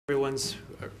Everyone's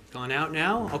gone out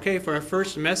now. Okay, for our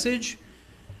first message,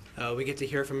 we get to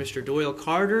hear from Mr. Doyle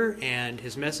Carter, and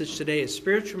his message today is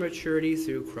Spiritual Maturity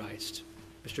Through Christ.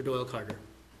 Mr. Doyle Carter.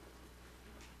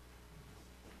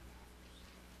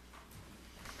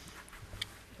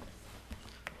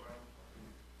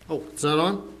 Oh, it's not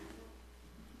on?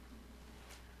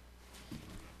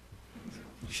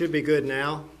 Should be good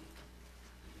now.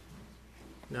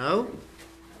 No?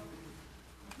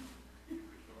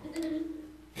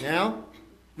 Now?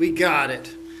 We got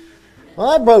it.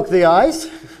 Well, I broke the ice.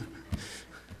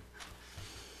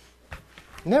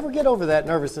 Never get over that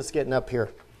nervousness getting up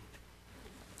here,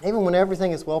 even when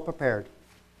everything is well prepared.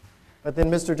 But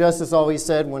then Mr. Justice always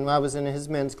said when I was in his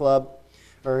men's club,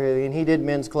 and he did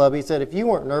men's club, he said, if you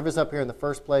weren't nervous up here in the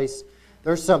first place,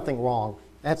 there's something wrong.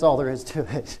 That's all there is to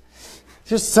it.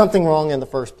 Just something wrong in the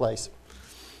first place.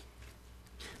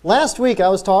 Last week I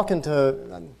was talking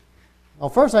to, well,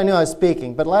 first I knew I was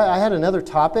speaking, but I had another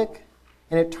topic,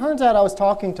 and it turns out I was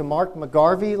talking to Mark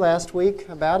McGarvey last week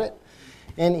about it,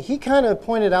 and he kind of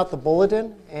pointed out the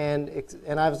bulletin, and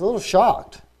I was a little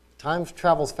shocked. Time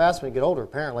travels fast when you get older,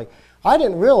 apparently. I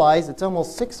didn't realize it's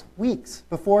almost 6 weeks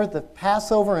before the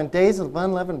Passover and Days of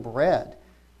Unleavened Bread.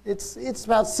 It's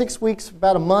about 6 weeks,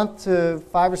 about a month to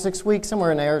 5 or 6 weeks,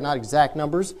 somewhere in there, not exact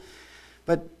numbers.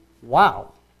 But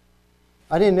wow,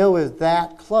 I didn't know it was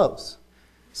that close.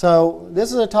 So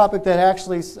this is a topic that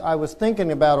actually I was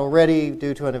thinking about already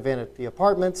due to an event at the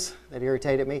apartments that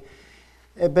irritated me.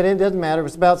 But it doesn't matter. It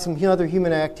was about some other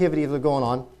human activity that was going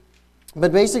on.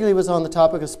 But basically it was on the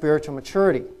topic of spiritual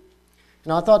maturity.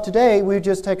 And I thought today we'd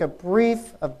just take a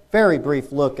very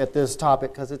brief look at this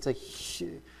topic because it's a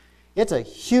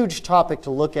huge topic to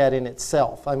look at in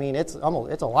itself. I mean, it's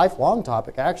a lifelong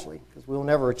topic, actually, because we'll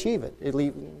never achieve it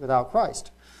without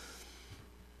Christ.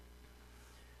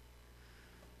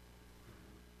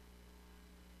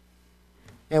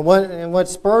 And what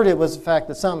spurred it was the fact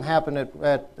that something happened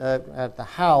at the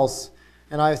house,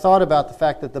 and I thought about the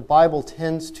fact that the Bible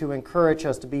tends to encourage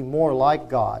us to be more like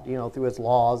God, through His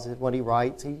laws and what He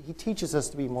writes. He teaches us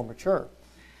to be more mature.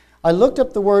 I looked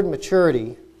up the word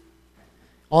maturity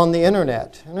on the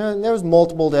internet, and there was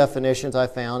multiple definitions I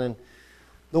found, and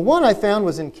the one I found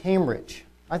was in Cambridge.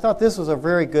 I thought this was a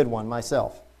very good one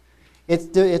myself.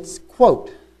 It's quote,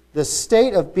 the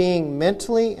state of being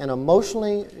mentally and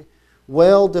emotionally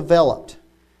well-developed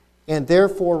and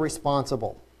therefore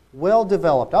responsible.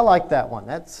 Well-developed. I like that one.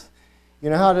 That's you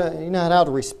know how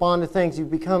to respond to things. You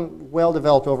become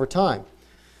well-developed over time.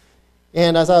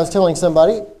 And as I was telling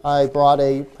somebody, I brought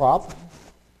a prop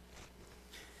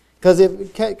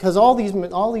because all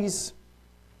these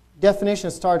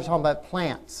definitions started talking about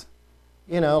plants.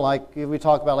 Like we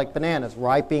talk about like bananas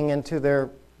ripening into their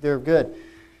good.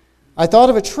 I thought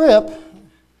of a trip.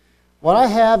 What I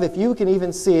have, if you can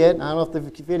even see it, I don't know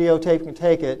if the videotape can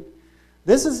take it,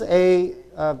 this is a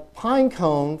pine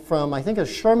cone from, I think, a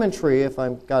Sherman tree, if I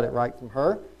got it right from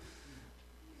her.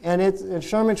 And it's a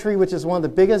Sherman tree, which is one of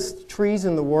the biggest trees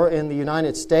in the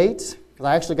United States. Because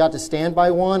I actually got to stand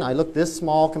by one. I look this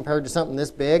small compared to something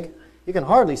this big. You can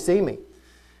hardly see me.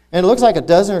 And it looks like a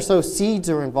dozen or so seeds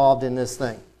are involved in this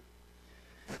thing.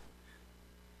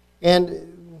 And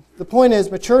the point is,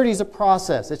 maturity is a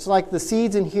process. It's like the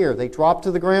seeds in here. They drop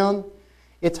to the ground.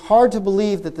 It's hard to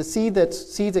believe that the seeds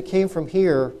that came from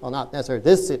here, well, not necessarily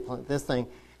this thing,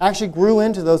 actually grew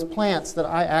into those plants that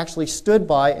I actually stood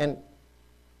by and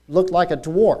looked like a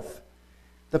dwarf.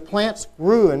 The plants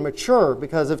grew and matured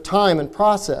because of time and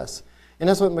process. And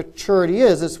that's what maturity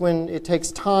is. It's when it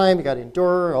takes time. You've got to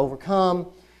endure, overcome.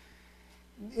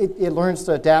 It learns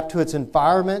to adapt to its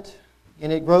environment,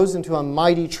 and it grows into a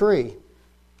mighty tree,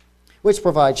 which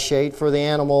provides shade for the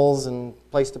animals and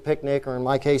a place to picnic, or in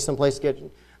my case, someplace to get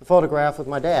a photograph with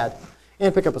my dad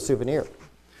and pick up a souvenir.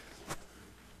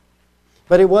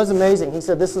 But it was amazing. He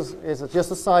said, this is just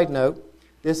a side note,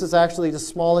 this is actually the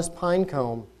smallest pine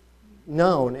cone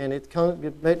known, and it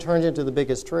turns into the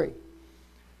biggest tree.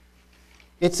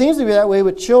 It seems to be that way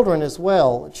with children as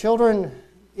well. Children,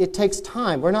 it takes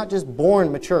time. We're not just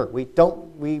born mature.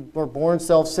 We're born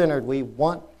self-centered. We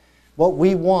want what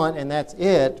we want, and that's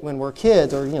it when we're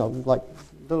kids or, like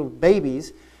little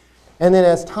babies. And then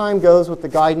as time goes with the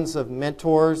guidance of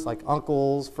mentors like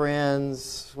uncles,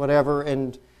 friends, whatever,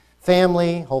 and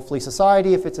family, hopefully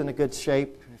society if it's in a good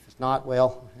shape. If it's not,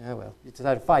 well, you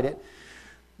decide to fight it.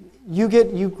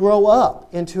 You grow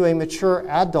up into a mature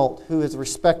adult who is a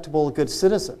respectable, good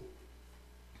citizen.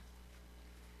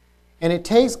 And it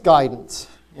takes guidance.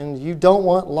 And you don't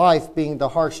want life being the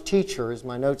harsh teacher, as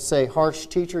my notes say, harsh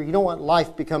teacher. You don't want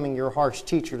life becoming your harsh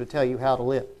teacher to tell you how to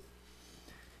live.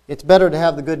 It's better to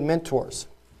have the good mentors.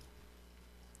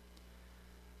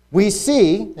 We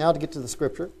see, now to get to the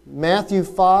scripture, Matthew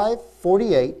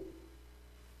 5:48.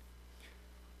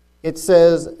 It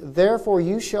says, "Therefore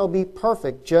you shall be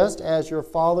perfect, just as your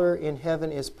Father in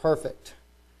heaven is perfect."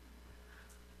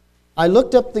 I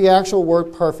looked up the actual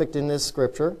word perfect in this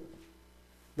scripture,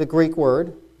 the Greek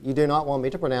word. You do not want me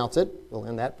to pronounce it. We'll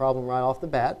end that problem right off the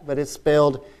bat. But it's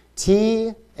spelled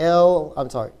T-E-L-E-I-O-S.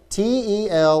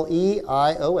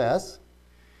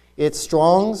 It's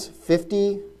Strong's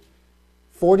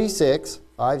 5046,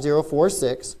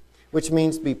 which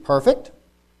means to be perfect,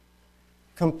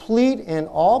 complete in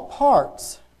all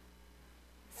parts,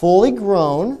 fully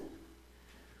grown,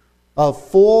 of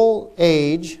full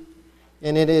age,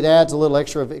 and it adds a little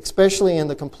extra, especially in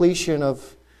the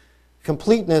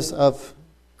completeness of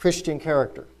Christian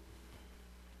character.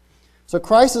 So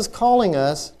Christ is calling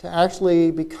us to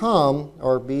actually become,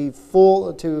 or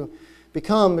to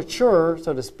become mature,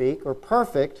 so to speak, or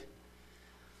perfect,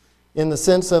 in the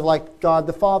sense of like God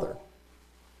the Father.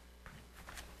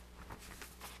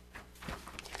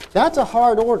 That's a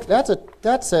hard order.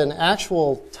 That's an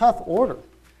actual tough order.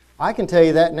 I can tell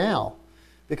you that now,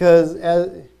 because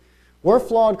we're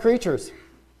flawed creatures.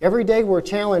 Every day we're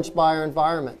challenged by our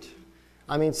environment.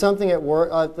 I mean, something at work.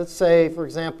 Let's say, for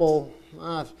example,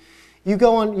 you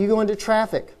go into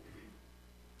traffic.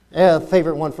 A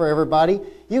favorite one for everybody.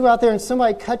 You go out there and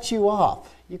somebody cuts you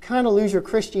off. You kind of lose your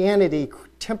Christianity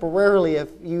temporarily if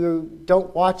you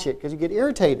don't watch it, because you get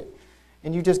irritated.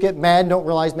 And you just get mad and don't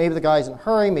realize maybe the guy's in a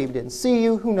hurry, maybe didn't see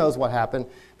you, who knows what happened.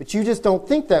 But you just don't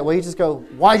think that way. You just go,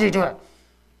 "Why'd you do it?"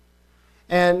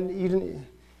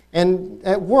 And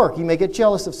at work, you may get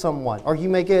jealous of someone, or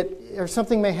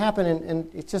something may happen, and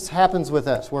it just happens with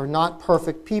us. We're not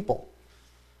perfect people,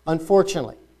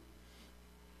 unfortunately.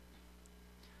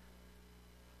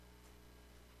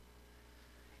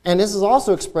 And this is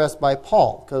also expressed by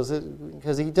Paul, because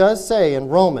he does say in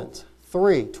Romans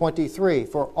 3:23,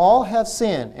 "For all have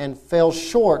sinned and fell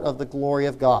short of the glory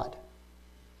of God."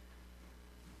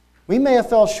 We may have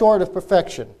fell short of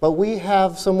perfection, but we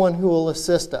have someone who will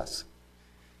assist us.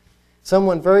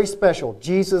 Someone very special,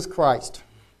 Jesus Christ.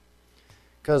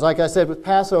 Because like I said with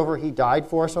Passover, He died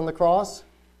for us on the cross,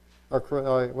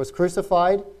 or was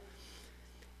crucified,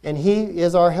 and He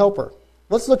is our helper.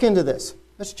 Let's look into this.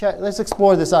 Let's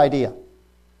explore this idea.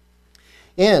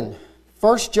 In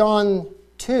 1 John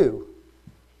 2,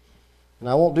 and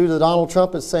I won't do the Donald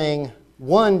Trump as saying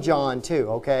 1 John 2,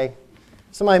 okay?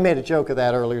 Somebody made a joke of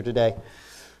that earlier today.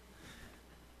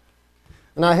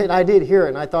 And I did hear it,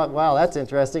 and I thought, wow, that's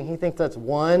interesting. He thinks that's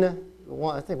one,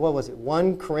 I think, what was it,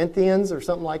 1 Corinthians or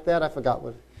something like that? I forgot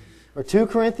what, or 2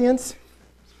 Corinthians?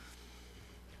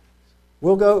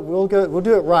 We'll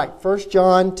do it right. 1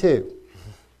 John 2.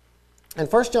 In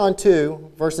 1 John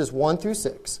 2, verses 1 through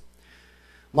 6,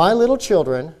 "My little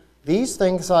children, these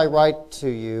things I write to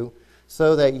you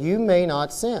so that you may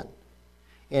not sin.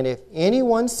 And if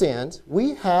anyone sins,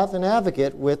 we have an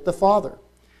advocate with the Father,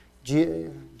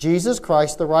 Jesus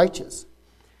Christ the righteous.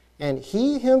 And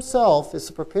He Himself is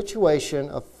the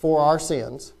propitiation for our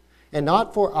sins, and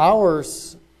not for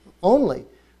ours only,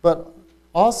 but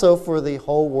also for the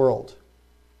whole world.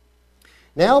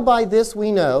 Now by this we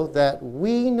know that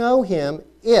we know Him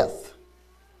if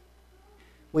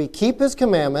we keep His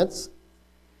commandments,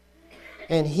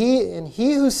 and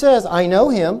he who says, 'I know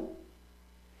Him,'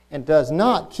 and does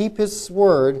not keep His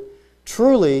word,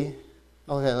 truly..."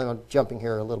 Okay, I'm jumping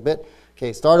here a little bit.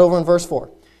 Okay, start over in verse 4.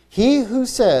 "He who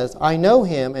says, 'I know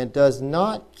Him,' and does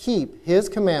not keep His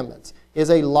commandments is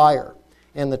a liar,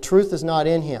 and the truth is not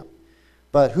in him.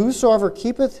 But whosoever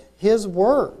keepeth His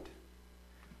word,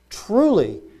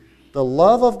 truly the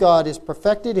love of God is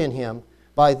perfected in him.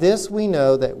 By this we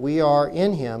know that we are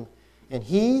in Him, and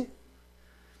he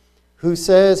who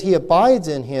says he abides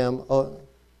in Him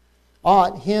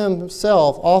ought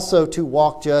himself also to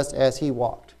walk just as He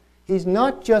walked." He's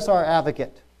not just our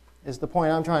advocate, is the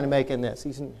point I'm trying to make in this.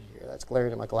 Here, that's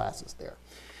glaring in my glasses there.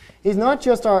 He's not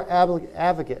just our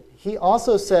advocate. He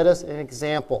also set us an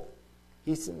example.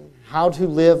 He's how to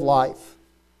live life.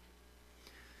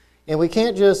 And we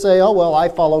can't just say, "Oh, well, I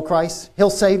follow Christ. He'll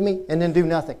save me," and then do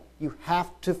nothing. You have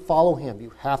to follow Him.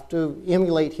 You have to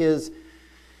emulate His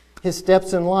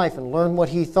steps in life and learn what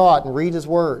He thought and read His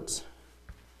words.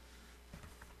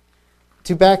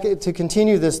 To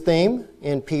continue this theme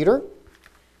in Peter,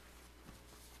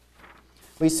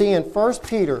 we see in 1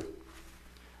 Peter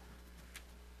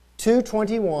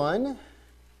 2:21.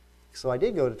 So I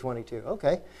did go to 22.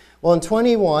 Okay. Well, in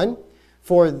 21,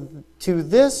 "For to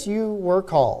this you were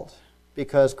called,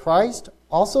 because Christ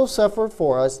also suffered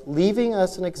for us, leaving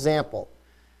us an example,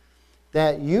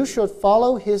 that you should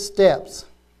follow His steps,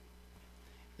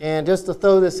 And just to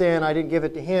throw this in, I didn't give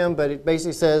it to him, but it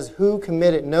basically says, who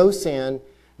committed no sin,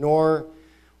 nor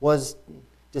was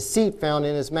deceit found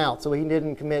in his mouth. So he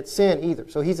didn't commit sin either.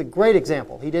 So he's a great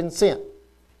example. He didn't sin.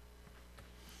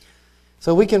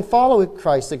 So we can follow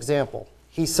Christ's example.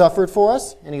 He suffered for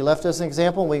us, and he left us an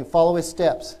example, and we can follow his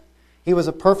steps. He was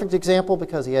a perfect example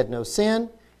because he had no sin,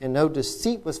 and no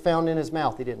deceit was found in his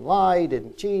mouth. He didn't lie, he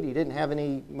didn't cheat, he didn't have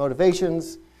any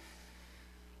motivations.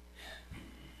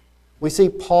 We see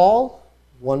Paul,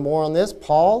 one more on this,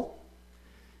 Paul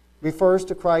refers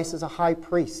to Christ as a high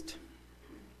priest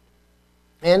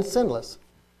and sinless.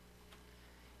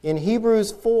 In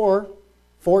Hebrews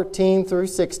 4:14 through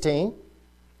 16,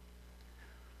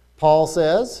 Paul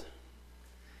says,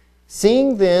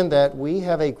 seeing then that we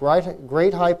have a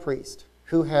great high priest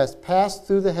who has passed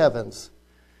through the heavens,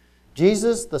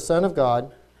 Jesus, the Son of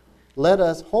God, let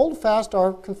us hold fast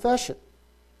our confession.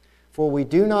 For we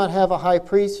do not have a high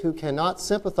priest who cannot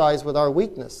sympathize with our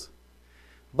weakness,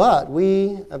 but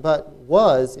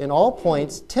was in all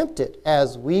points tempted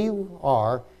as we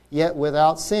are, yet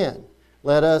without sin.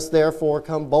 Let us therefore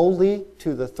come boldly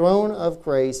to the throne of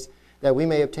grace, that we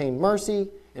may obtain mercy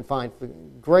and find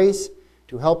grace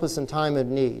to help us in time of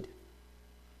need.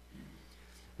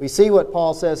 We see what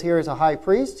Paul says here as a high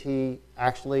priest. He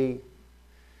actually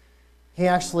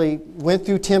went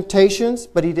through temptations,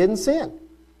 but he didn't sin.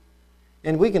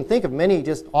 And we can think of many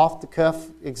just off-the-cuff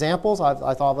examples.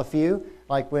 I thought of a few,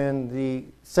 like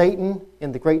when Satan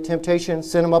in the great temptation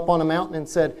sent him up on a mountain and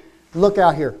said, look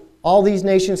out here, all these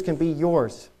nations can be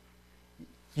yours.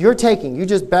 You're taking, you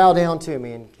just bow down to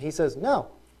me. And he says, no,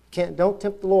 don't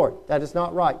tempt the Lord. That is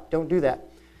not right. Don't do that.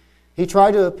 He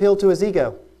tried to appeal to his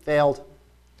ego, failed.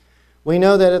 We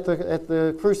know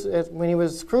that when he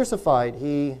was crucified,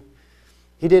 he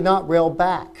did not rail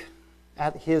back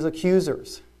at his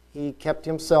accusers. He kept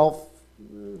himself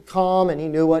calm, and he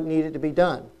knew what needed to be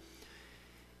done.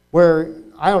 Where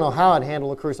I don't know how I'd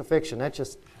handle a crucifixion. That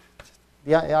just,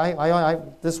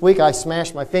 this week I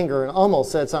smashed my finger and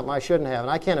almost said something I shouldn't have, and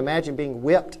I can't imagine being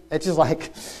whipped. It's just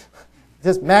like,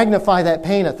 just magnify that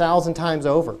pain 1,000 times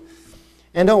over.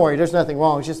 And don't worry, there's nothing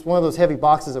wrong. It's just one of those heavy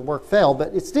boxes at work fell,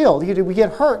 but it's still, we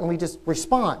get hurt and we just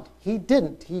respond. He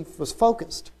didn't. He was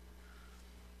focused.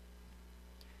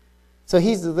 So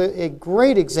he's a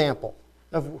great example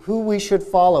of who we should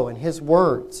follow in his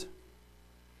words.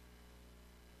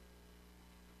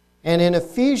 And in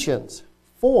Ephesians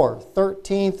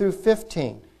 4:13 through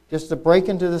 15, just to break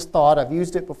into this thought, I've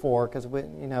used it before because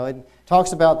it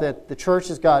talks about that the church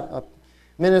has got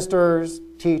ministers,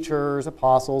 teachers,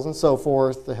 apostles, and so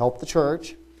forth to help the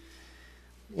church.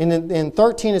 In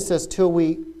 13 it says, till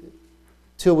we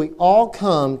all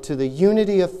come to the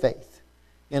unity of faith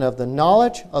and of the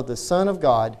knowledge of the Son of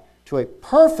God, to a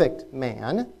perfect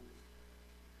man,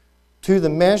 to the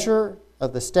measure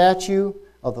of the stature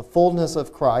of the fullness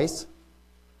of Christ.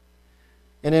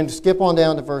 And then skip on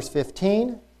down to verse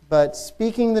 15. But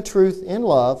speaking the truth in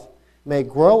love, may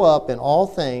grow up in all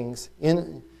things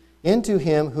into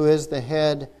him who is the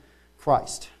head,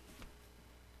 Christ.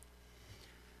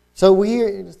 So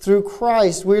through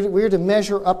Christ, we're to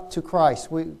measure up to Christ.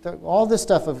 All this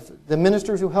stuff of the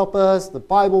ministers who help us, the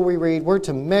Bible we read, we're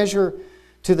to measure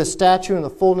to the stature and the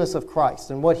fullness of Christ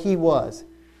and what he was.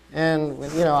 And,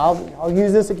 I'll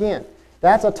use this again.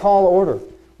 That's a tall order.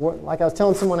 Like I was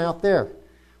telling someone out there,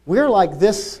 we're like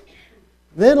this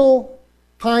little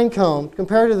pine cone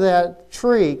compared to that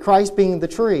tree, Christ being the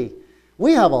tree.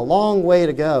 We have a long way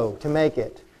to go to make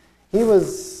it. He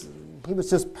was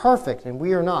just perfect, and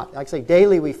we are not. Like I say,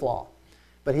 daily we flaw.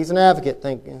 But he's an advocate,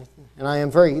 and I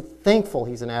am very thankful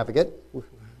he's an advocate. At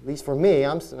least for me,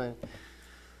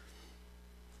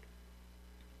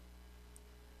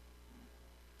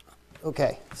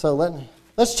 okay. So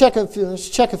let's check a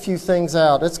few things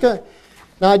out. Let's go.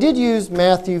 Now I did use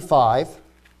Matthew 5,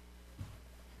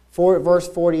 verse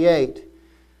 48.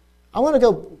 I want to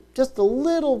go just a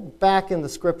little back in the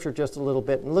Scripture, just a little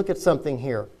bit, and look at something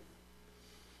here.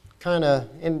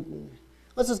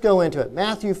 Let's just go into it.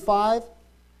 Matthew 5,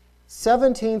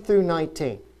 17 through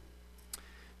 19.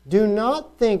 Do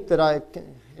not think that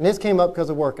and this came up because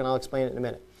of work, and I'll explain it in a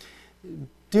minute.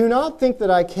 Do not think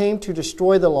that I came to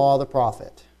destroy the law of the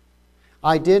prophet.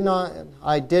 I did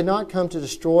not come to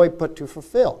destroy, but to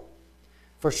fulfill.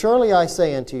 For surely I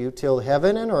say unto you, till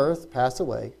heaven and earth pass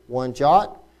away, one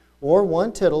jot or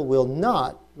one tittle will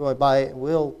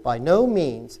by no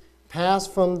means pass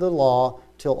from the law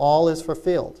till all is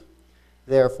fulfilled.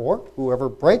 Therefore, whoever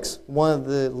breaks one of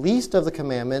the least of the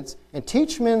commandments and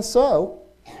teach men so,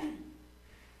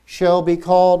 shall be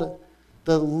called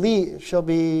the least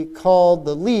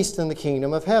in the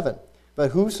kingdom of heaven. but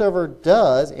whosoever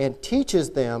does and teaches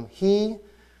them, he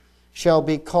shall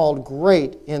be called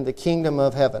great in the kingdom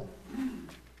of heaven.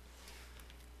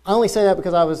 I only say that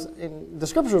because the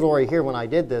scripture was already here when I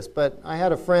did this, but I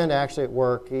had a friend actually at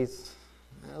work. He's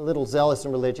a little zealous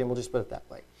in religion, we'll just put it that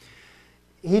way.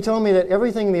 He told me that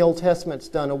everything in the Old Testament's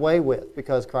done away with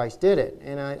because Christ did it.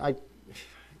 And I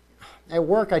at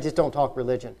work, I just don't talk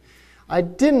religion.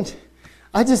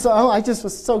 I just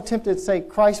was so tempted to say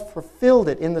Christ fulfilled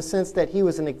it in the sense that he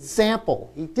was an example.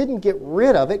 He didn't get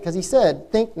rid of it because he said,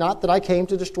 think not that I came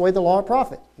to destroy the law or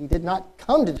prophet. He did not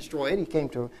come to destroy it. He came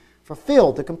to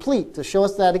fulfill, to complete, to show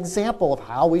us that example of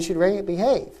how we should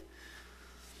behave.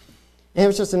 And it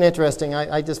was just an interesting,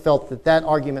 I just felt that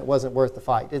argument wasn't worth the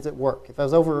fight. Is it work? If I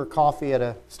was over coffee at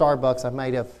a Starbucks, I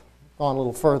might have gone a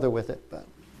little further with it. But,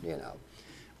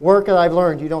 work that I've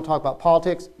learned, you don't talk about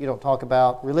politics, you don't talk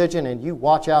about religion, and you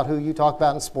watch out who you talk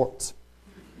about in sports.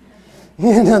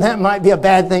 That might be a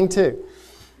bad thing too.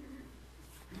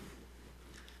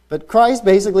 But Christ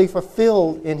basically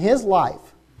fulfilled in his life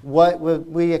what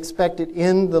we expected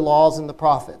in the laws and the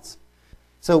prophets.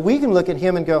 So we can look at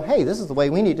him and go, hey, this is the way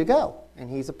we need to go. And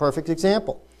he's a perfect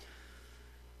example.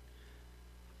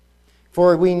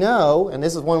 For we know, and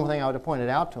this is one thing I would have pointed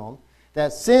out to him,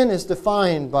 that sin is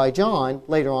defined by John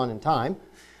later on in time.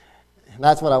 And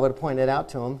that's what I would have pointed out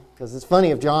to him. Because it's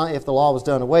funny if the law was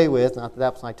done away with, not that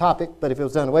that was my topic, but if it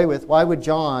was done away with, why would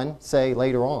John say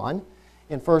later on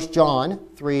in 1 John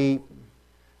 3,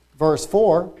 verse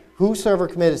 4, whosoever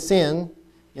committed sin,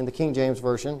 in the King James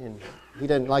Version, and he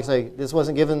didn't like to say, this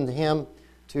wasn't given to him,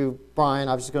 to Brian,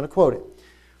 I was just going to quote it.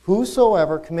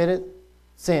 Whosoever committed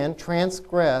sin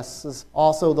transgresses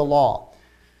also the law.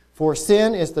 For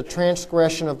sin is the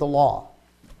transgression of the law.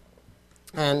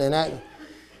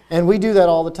 And we do that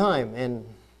all the time. And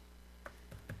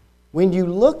when you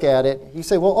look at it, you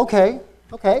say, well, okay.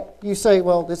 You say,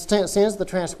 well, sin is the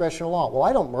transgression of the law. Well,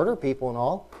 I don't murder people and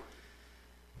all.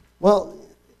 Well,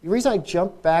 the reason I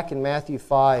jumped back in Matthew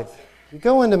 5, you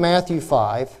go into Matthew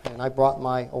 5, and I brought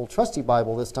my old trusty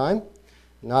Bible this time,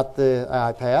 not the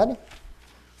iPad.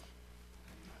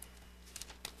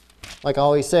 Like I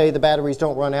always say, the batteries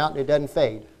don't run out and it doesn't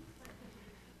fade.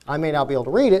 I may not be able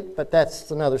to read it, but that's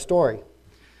another story.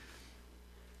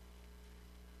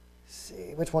 Let's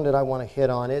see, which one did I want to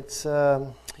hit on?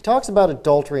 He talks about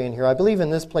adultery in here. I believe in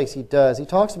this place he does. He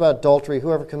talks about adultery,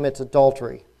 whoever commits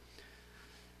adultery.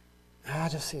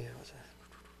 Just see.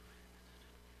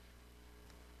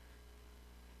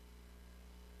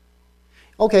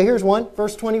 Okay, here's one.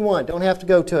 Verse 21. Don't have to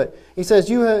go to it. He says,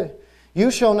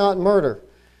 you shall not murder.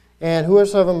 And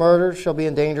whosoever murders shall be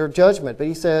in danger of judgment. But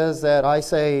he says that I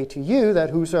say to you that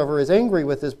whosoever is angry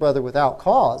with his brother without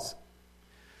cause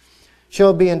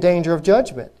shall be in danger of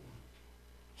judgment.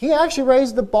 He actually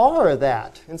raised the bar of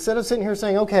that. Instead of sitting here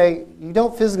saying, okay, you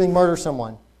don't physically murder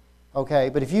someone. Okay,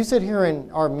 but if you sit here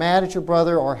and are mad at your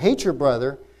brother or hate your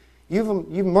brother,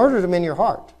 you've murdered him in your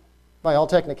heart, by all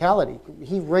technicality.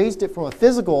 He raised it from a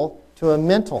physical to a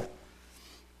mental.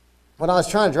 What I was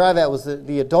trying to drive at was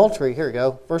the adultery. Here we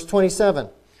go. Verse 27.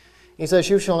 He says,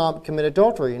 you shall not commit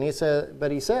adultery. And he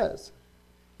says,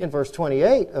 in verse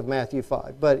 28 of Matthew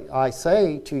 5, but I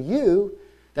say to you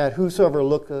that whosoever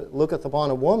looketh upon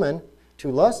a woman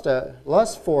to lust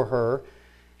for her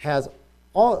has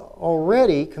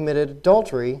already committed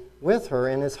adultery with her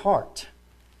in his heart.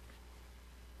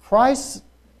 Christ,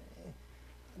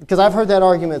 because I've heard that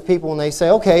argument with people when they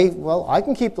say, okay, well, I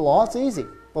can keep the law, it's easy.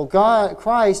 Well,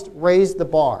 Christ raised the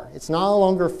bar. It's no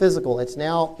longer physical. It's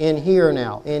now in here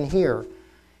now, in here.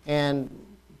 And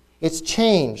it's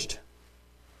changed.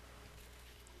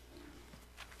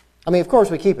 I mean, of course,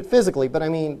 we keep it physically, but I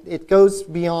mean, it goes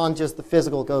beyond just the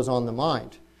physical, it goes on the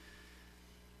mind.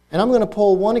 And I'm going to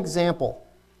pull one example.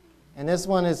 And this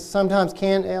one is sometimes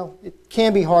it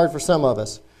can be hard for some of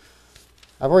us.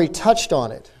 I've already touched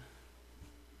on it.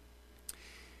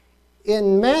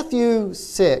 In Matthew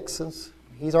 6,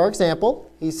 he's our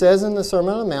example. He says in the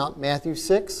Sermon on the Mount, Matthew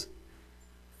 6,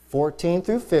 14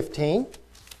 through 15.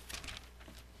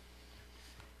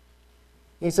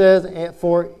 He says,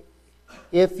 for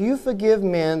if you forgive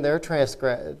men their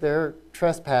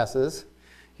trespasses,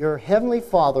 your heavenly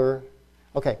Father...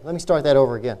 Okay, let me start that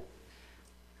over again.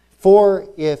 For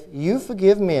if you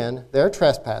forgive men their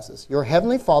trespasses, your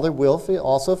heavenly Father will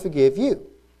also forgive you.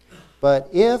 But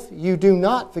if you do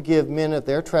not forgive men of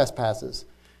their trespasses,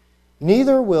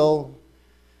 neither will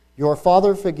your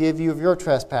Father forgive you of your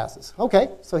trespasses. Okay,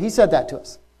 so he said that to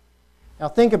us. Now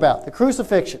think about the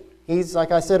crucifixion. He's,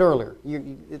 like I said earlier,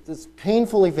 it's this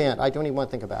painful event. I don't even want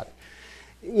to think about it.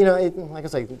 You know, like I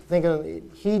say,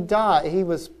 he died. He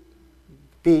was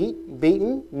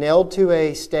beaten, nailed to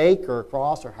a stake or a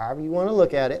cross or however you want to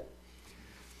look at it.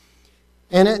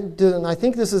 And I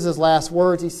think this is his last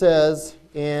words. He says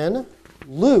in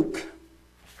Luke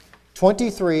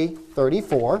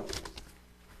 23:34,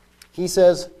 he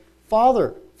says,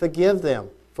 "Father, forgive them,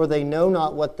 for they know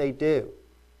not what they do."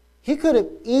 He could have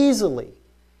easily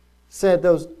said,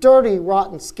 "Those dirty,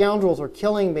 rotten scoundrels are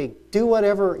killing me. Do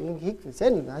whatever." He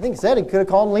said, I think he said he could have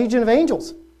called a legion of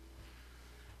angels.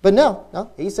 But no,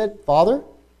 he said, "Father,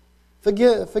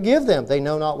 forgive them. They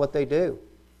know not what they do."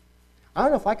 I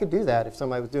don't know if I could do that if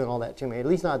somebody was doing all that to me, at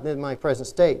least not in my present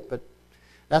state. But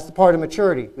that's the part of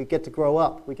maturity. We get to grow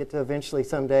up. We get to eventually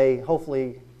someday,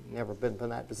 hopefully, never been in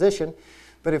that position,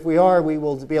 but if we are, we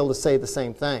will be able to say the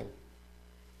same thing.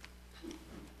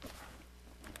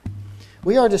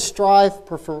 We are to strive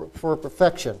for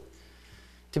perfection,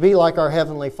 to be like our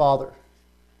Heavenly Father.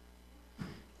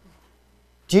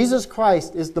 Jesus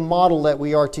Christ is the model that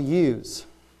we are to use.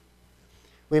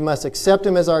 We must accept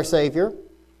Him as our Savior.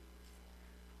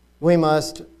 We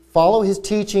must follow His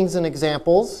teachings and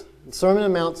examples. The Sermon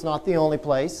on the Mount's not the only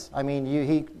place. I mean,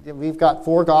 we've got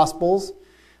 4 Gospels.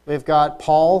 We've got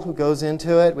Paul who goes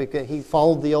into it. He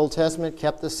followed the Old Testament,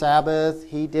 kept the Sabbath.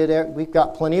 We've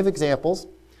got plenty of examples.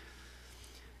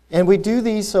 And we do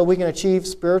these so we can achieve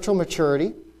spiritual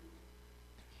maturity,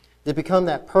 to become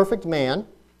that perfect man.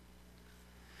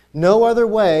 No other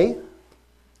way.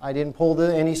 I didn't pull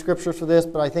any scriptures for this,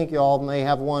 but I think you all may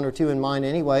have 1 or 2 in mind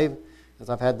anyway, because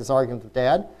I've had this argument with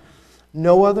Dad.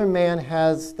 No other man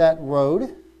has that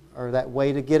road or that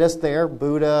way to get us there.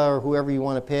 Buddha or whoever you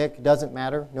want to pick, it doesn't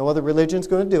matter. No other religion's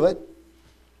going to do it.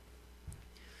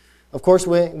 Of course,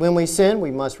 when we sin,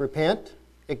 we must repent,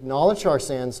 acknowledge our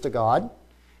sins to God,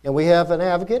 and we have an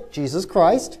advocate, Jesus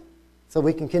Christ, so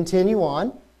we can continue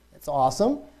on. It's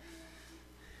awesome.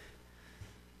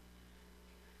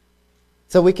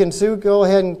 So we can soon go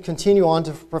ahead and continue on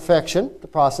to perfection, the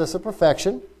process of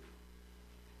perfection.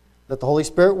 Let the Holy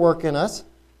Spirit work in us.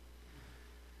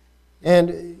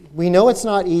 And we know it's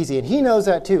not easy, and He knows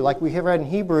that too. Like we have read in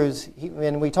Hebrews,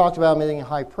 and we talked about Him being a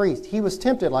high priest. He was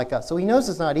tempted like us, so He knows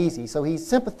it's not easy. So He's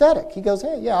sympathetic. He goes,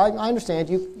 "Hey, yeah, I understand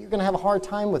you. You're going to have a hard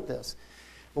time with this."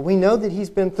 But we know that He's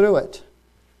been through it.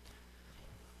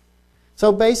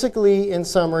 So basically, in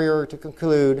summary or to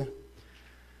conclude,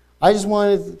 I just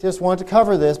wanted to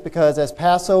cover this because as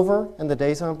Passover and the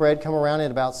Days of Bread come around in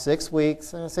about 6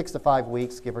 weeks, 6 to 5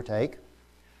 weeks, give or take,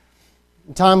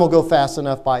 time will go fast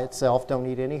enough by itself, don't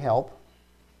need any help.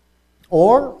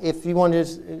 Or, if you want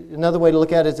another way to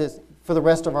look at it is for the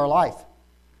rest of our life.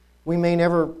 We may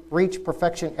never reach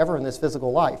perfection ever in this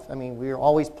physical life. I mean, we are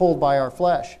always pulled by our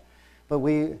flesh.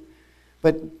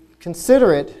 But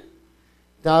consider it.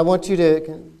 Now I want you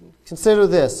to consider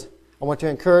this. I want to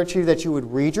encourage you that you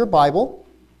would read your Bible,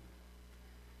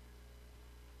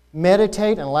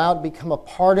 meditate and allow it to become a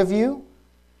part of you.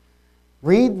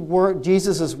 Read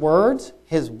Jesus' words,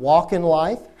 His walk in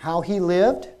life, how He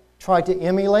lived. Try to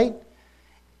emulate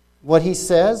what He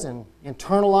says and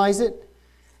internalize it.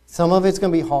 Some of it's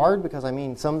going to be hard because,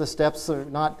 some of the steps are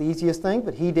not the easiest thing,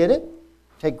 but He did it.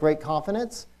 Take great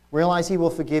confidence. Realize He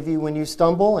will forgive you when you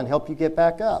stumble and help you get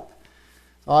back up.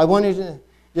 I want you to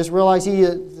just realize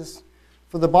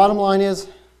for the bottom line is,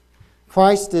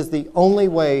 Christ is the only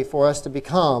way for us to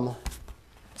become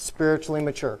spiritually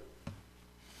mature.